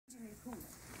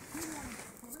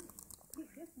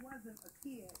wasn't a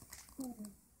kid who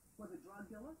was a drug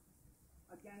dealer,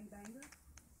 a gangbanger.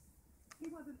 He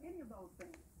wasn't any of those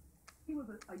things. He was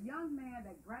a young man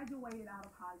that graduated out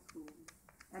of high school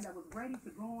and that was ready to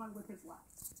go on with his life.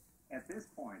 At this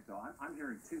point, though, I'm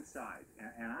hearing two sides,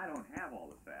 and I don't have all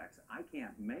the facts. I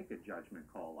can't make a judgment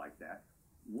call like that.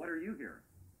 What are you hearing?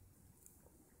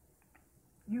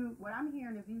 What I'm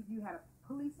hearing is you had a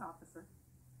police officer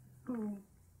who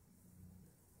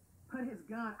put his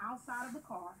gun outside of the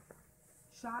car,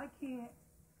 shot a kid,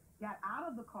 got out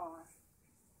of the car,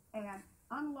 and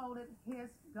unloaded his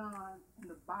gun in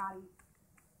the body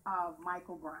of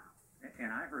Michael Brown.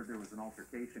 And I heard there was an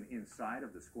altercation inside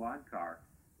of the squad car,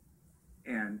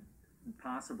 and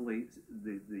possibly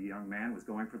the young man was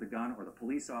going for the gun, or the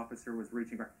police officer was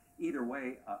reaching for. Either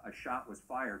way, a shot was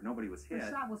fired. Nobody was hit. The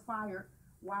shot was fired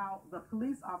while the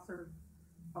police officer,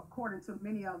 according to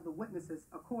many of the witnesses,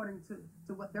 according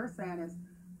to what they're saying, is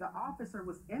the officer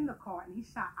was in the car and he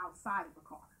shot outside of the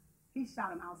car. He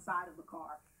shot him outside of the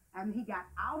car, and he got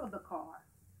out of the car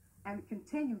and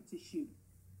continued to shoot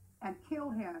and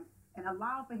kill him and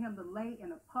allowed for him to lay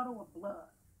in a puddle of blood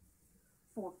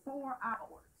for 4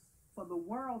 hours for the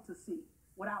world to see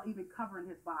without even covering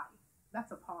his body.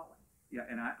 That's appalling. Yeah,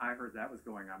 and I heard that was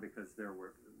going on because they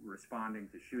were responding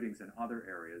to shootings in other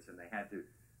areas, and they had to,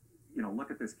 look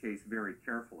at this case very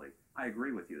carefully. I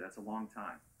agree with you. That's a long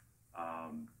time.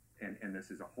 And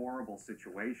this is a horrible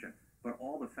situation. But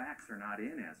all the facts are not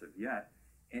in as of yet.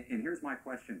 And here's my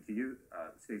question to you,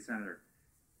 State Senator.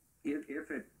 If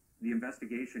the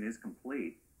investigation is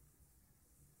complete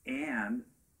and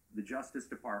the Justice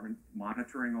Department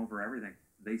monitoring over everything,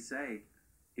 they say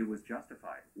it was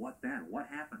justified. What then? What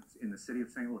happens in the city of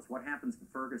St. Louis? What happens in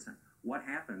Ferguson? What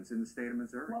happens in the state of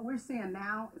Missouri? What we're seeing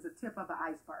now is a tip of the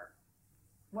iceberg.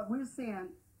 What we're seeing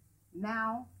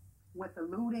now with the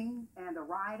looting and the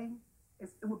rioting, it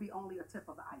will be only a tip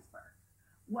of the iceberg.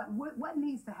 What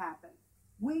needs to happen?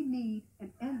 We need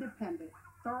an independent,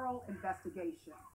 thorough investigation